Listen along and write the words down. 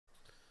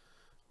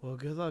Well,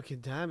 good luck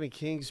in Diamond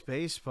Kings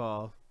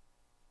baseball.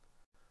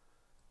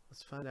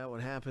 Let's find out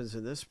what happens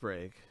in this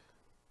break.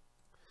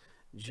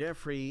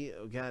 Jeffrey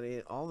got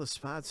in all the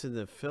spots in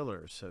the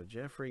filler. So,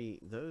 Jeffrey,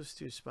 those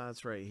two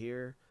spots right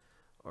here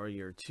are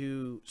your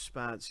two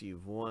spots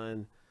you've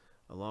won,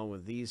 along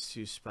with these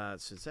two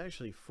spots. It's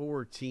actually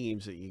 4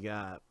 teams that you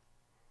got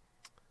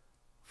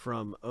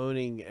from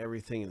owning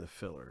everything in the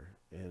filler.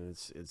 And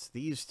it's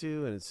these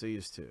two and it's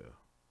these two.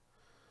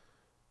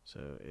 So,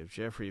 if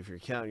Jeffrey, if you're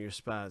counting your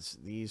spots,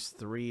 these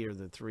 3 are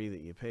the 3 that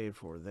you paid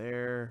for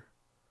there.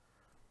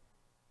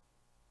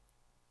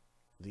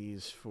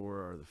 These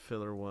 4 are the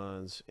filler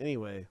ones.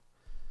 Anyway,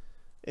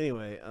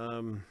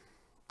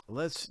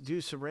 let's do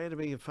some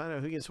randoming and find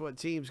out who gets what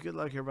teams. Good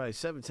luck, everybody.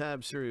 7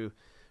 times through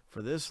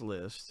for this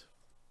list,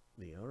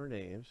 the owner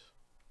names,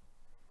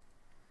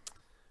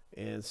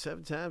 and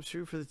 7 times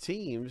through for the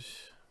teams.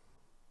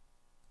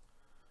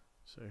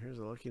 So here's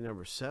a lucky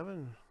number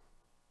 7.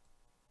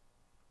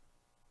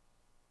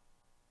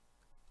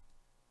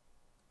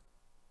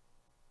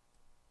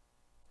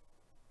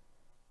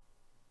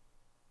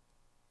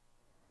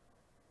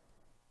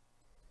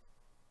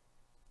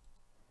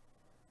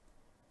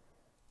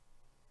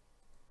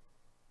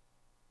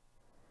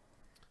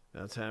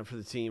 Now time for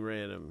the team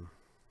random.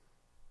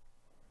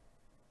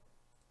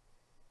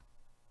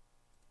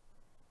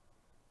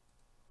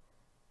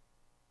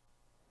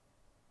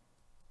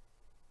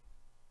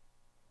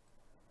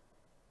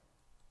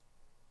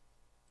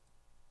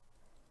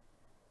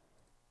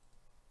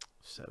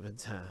 Seven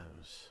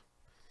times.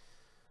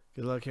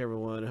 Good luck,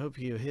 everyone. I hope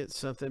you hit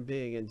something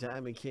big in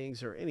Diamond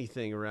Kings or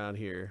anything around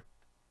here.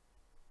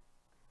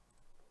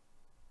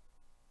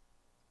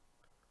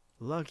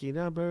 Lucky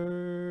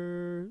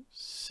number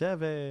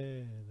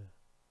 7.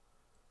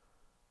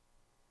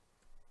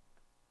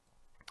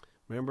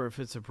 Remember, if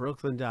it's a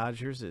Brooklyn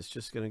Dodgers, it's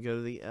just going to go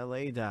to the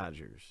LA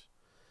Dodgers.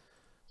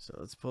 So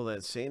let's pull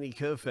that Sandy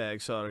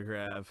Koufax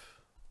autograph.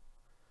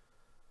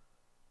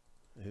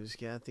 Who's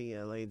got the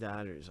LA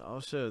Dodgers?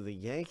 Also, the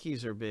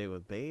Yankees are big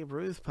with Babe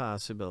Ruth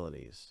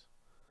possibilities.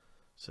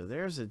 So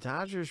there's the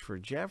Dodgers for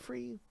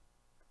Jeffrey.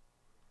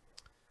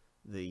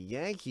 The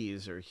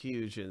Yankees are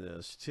huge in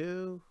this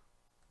too.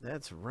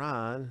 That's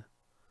Ron.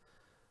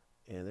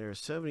 And there are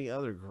so many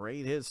other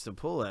great hits to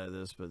pull out of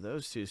this, but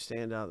those two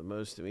stand out the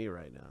most to me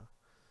right now.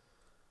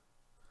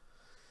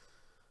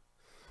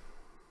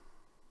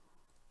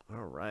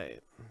 All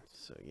right.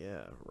 So,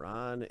 yeah,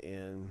 Ron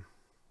and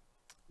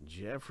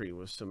Jeffrey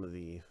with some of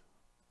the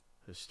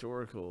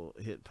historical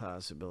hit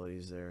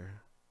possibilities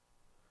there.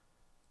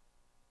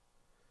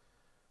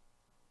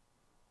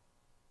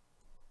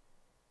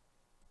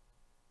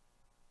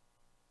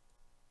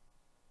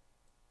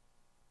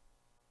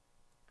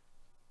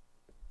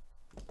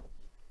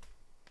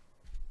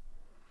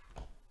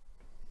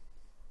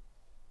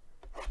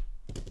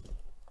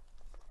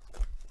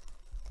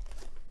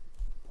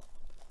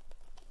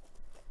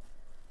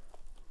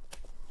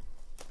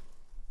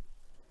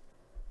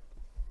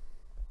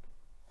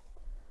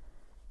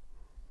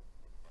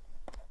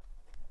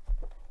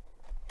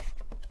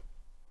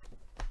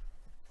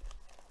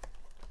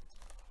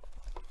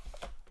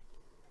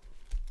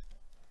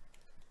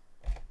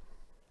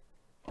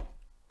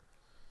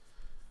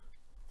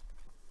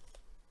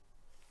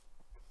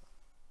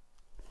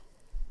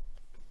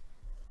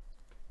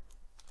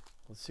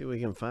 Let's see what we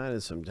can find in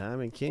some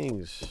Diamond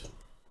Kings.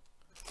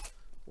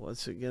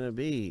 What's it going to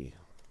be?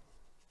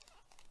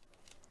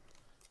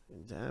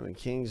 In Diamond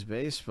Kings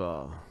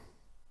baseball.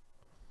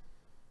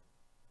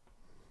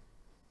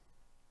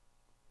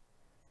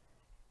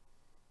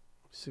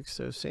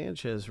 Sixto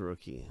Sanchez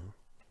rookie.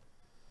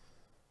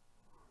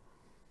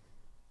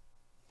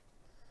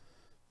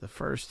 The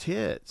first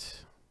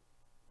hit.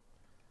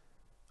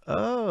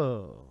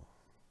 Oh.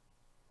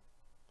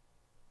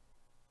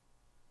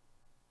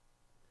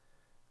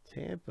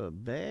 Tampa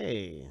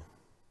Bay.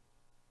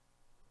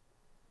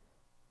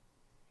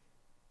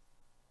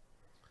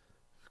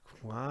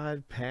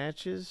 Quad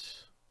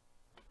patches.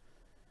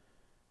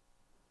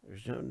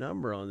 There's no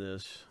number on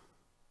this.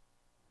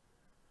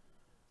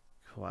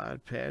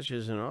 Quad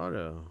patches and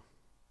auto.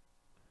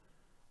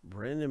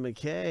 Brendan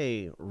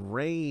McKay.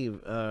 Rays.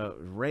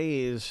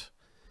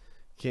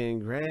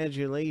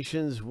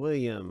 Congratulations,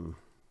 William.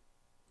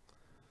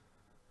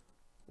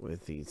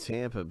 With the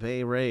Tampa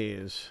Bay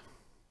Rays.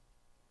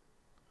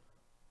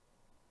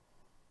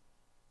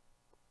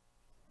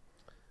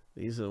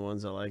 These are the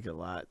ones I like a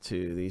lot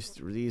too.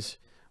 These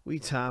we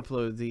top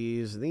load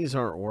these. These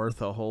aren't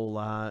worth a whole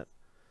lot,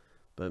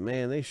 but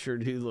man, they sure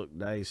do look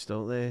nice,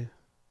 don't they?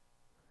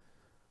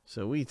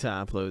 So we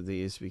top load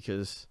these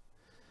because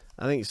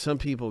I think some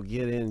people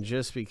get in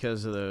just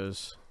because of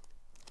those,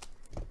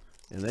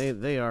 and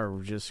they are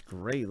just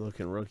great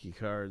looking rookie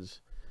cards.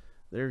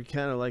 They're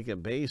kind of like a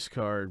base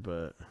card,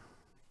 but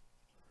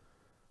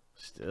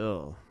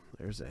still,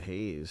 there's a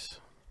Hayes.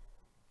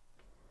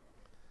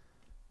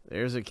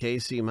 There's a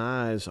Casey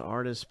Mize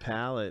artist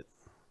palette.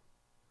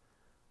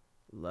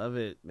 Love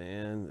it,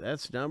 man.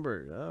 That's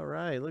numbered. All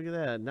right, look at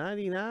that.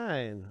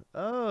 99.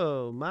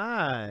 Oh,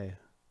 my.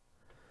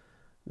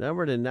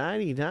 Number to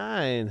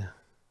 99.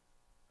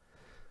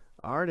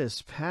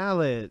 Artist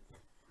palette.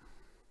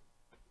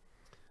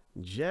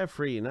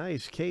 Jeffrey,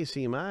 nice.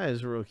 Casey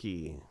Mize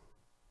rookie.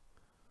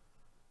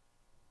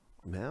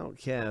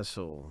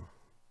 Mountcastle.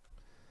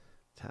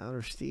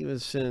 Tyler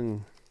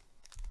Stevenson.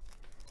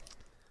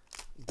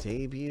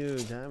 Debut.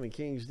 Diamond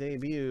Kings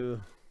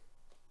debut.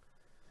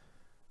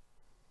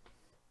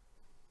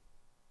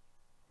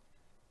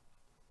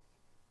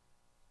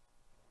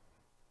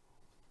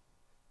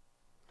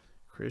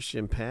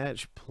 Christian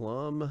Patch.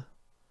 Plum.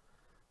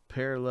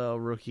 Parallel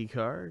rookie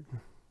card.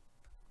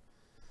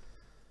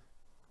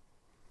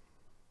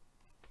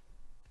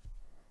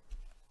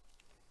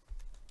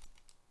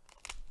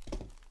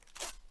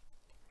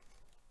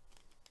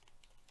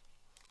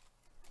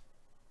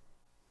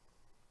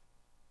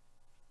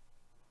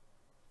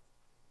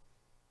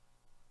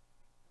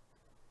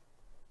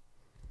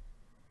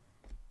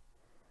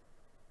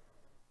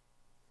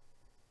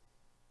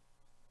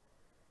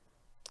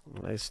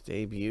 Nice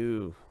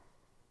debut.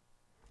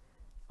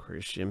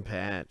 Christian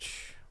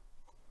Patch.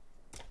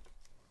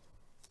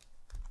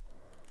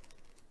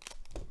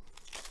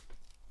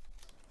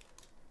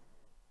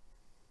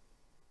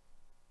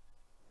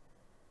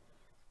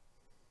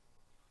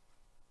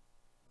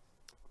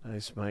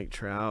 Nice Mike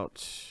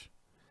Trout.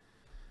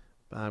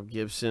 Bob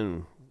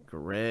Gibson.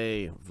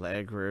 Garay.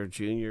 Vlad Guerrero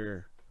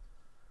Jr.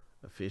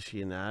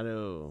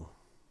 Aficionado.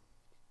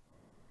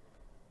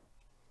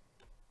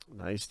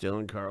 Nice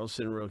Dylan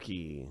Carlson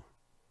rookie.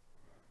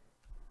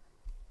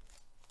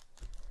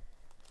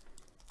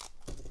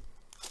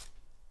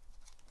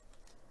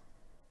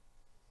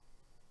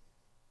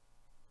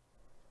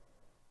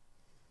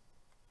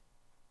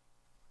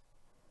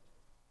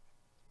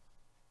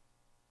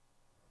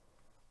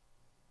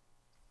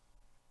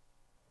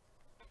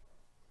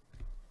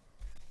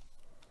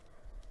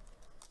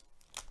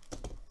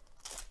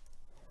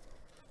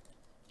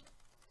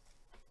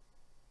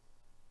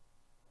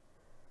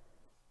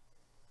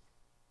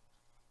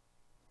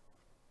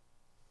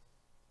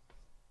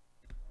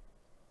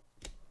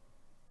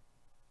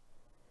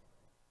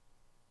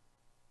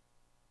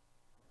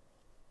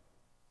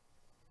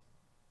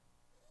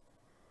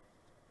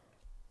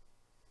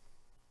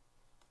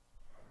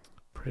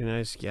 Pretty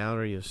nice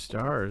gallery of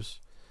stars.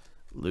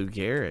 Lou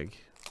Gehrig.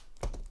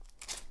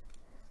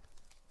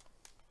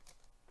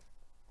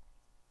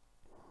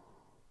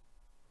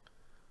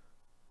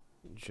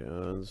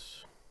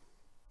 Jones.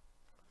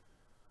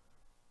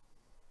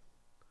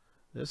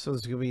 This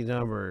one's going to be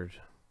numbered.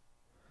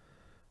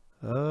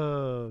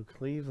 Oh,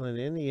 Cleveland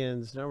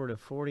Indians, number to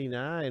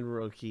 49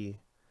 rookie.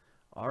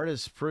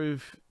 Artist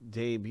proof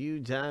debut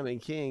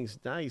Diamond Kings.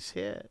 Nice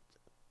hit.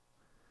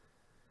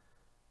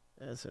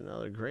 That's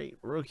another great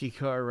rookie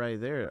card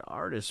right there.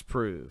 Artist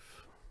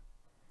proof.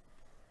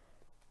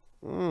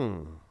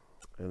 And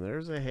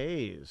there's a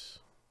Hayes.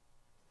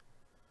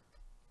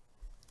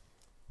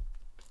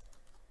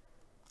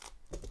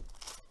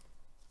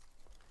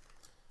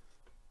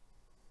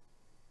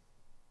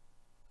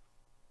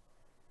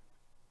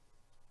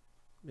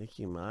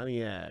 Mickey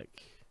Moniak.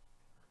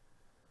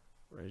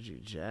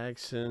 Reggie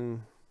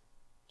Jackson.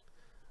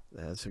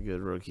 That's a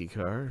good rookie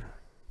card.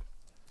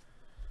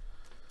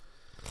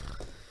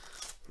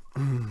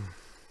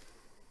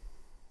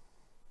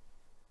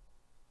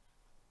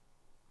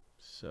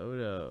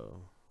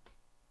 Soto.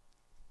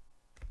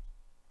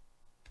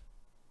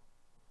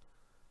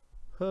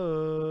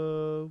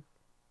 Ho.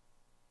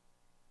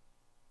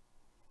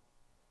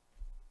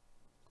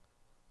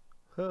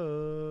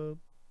 Ho.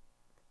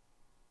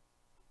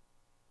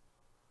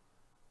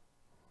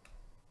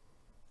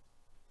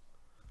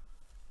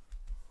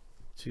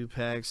 Two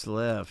packs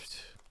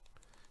left.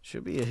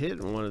 Should be a hit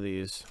in one of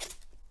these.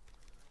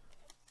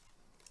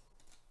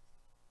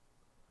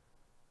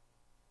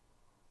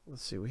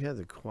 Let's see, we had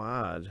the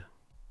quad.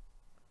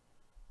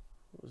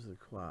 What was the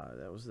quad?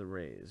 That was the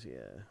Rays,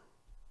 yeah.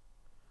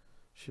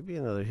 Should be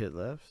another hit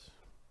left.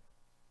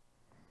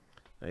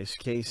 Nice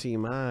Casey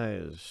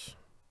Mize.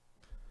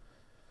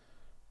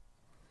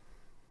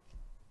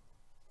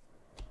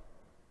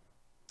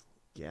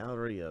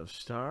 Gallery of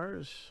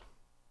Stars.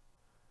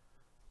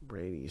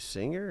 Brady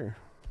Singer.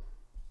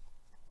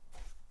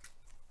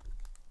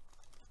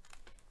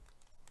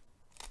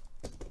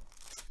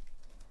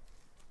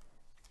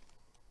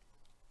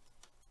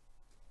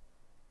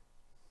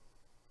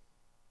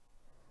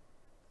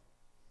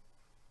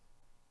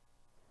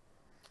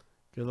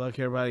 Good luck,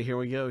 everybody. Here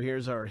we go.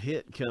 Here's our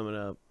hit coming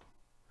up.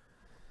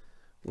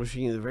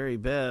 Wishing you the very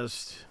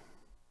best.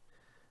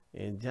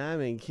 And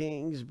Diamond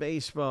Kings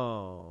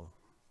baseball.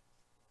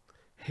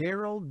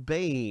 Harold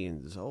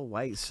Baines, old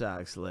White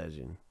Sox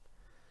legend.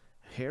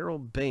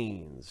 Harold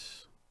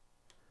Baines.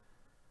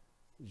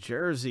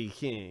 Jersey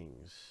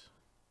Kings.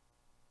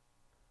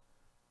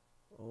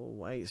 Old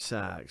White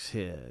Sox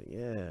hit,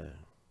 yeah.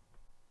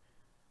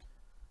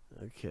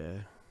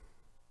 Okay.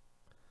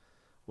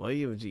 Well,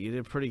 you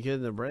did pretty good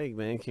in the break,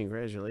 man.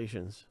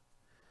 Congratulations.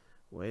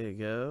 Way to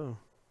go.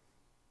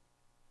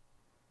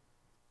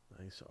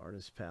 Nice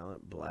artist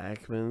palette.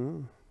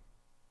 Blackman.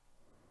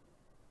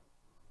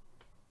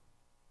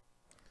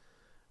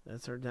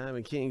 That's our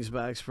Diamond Kings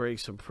box break.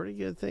 Some pretty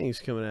good things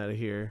coming out of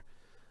here.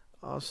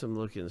 Awesome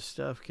looking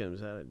stuff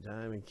comes out of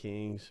Diamond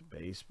Kings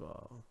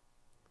baseball.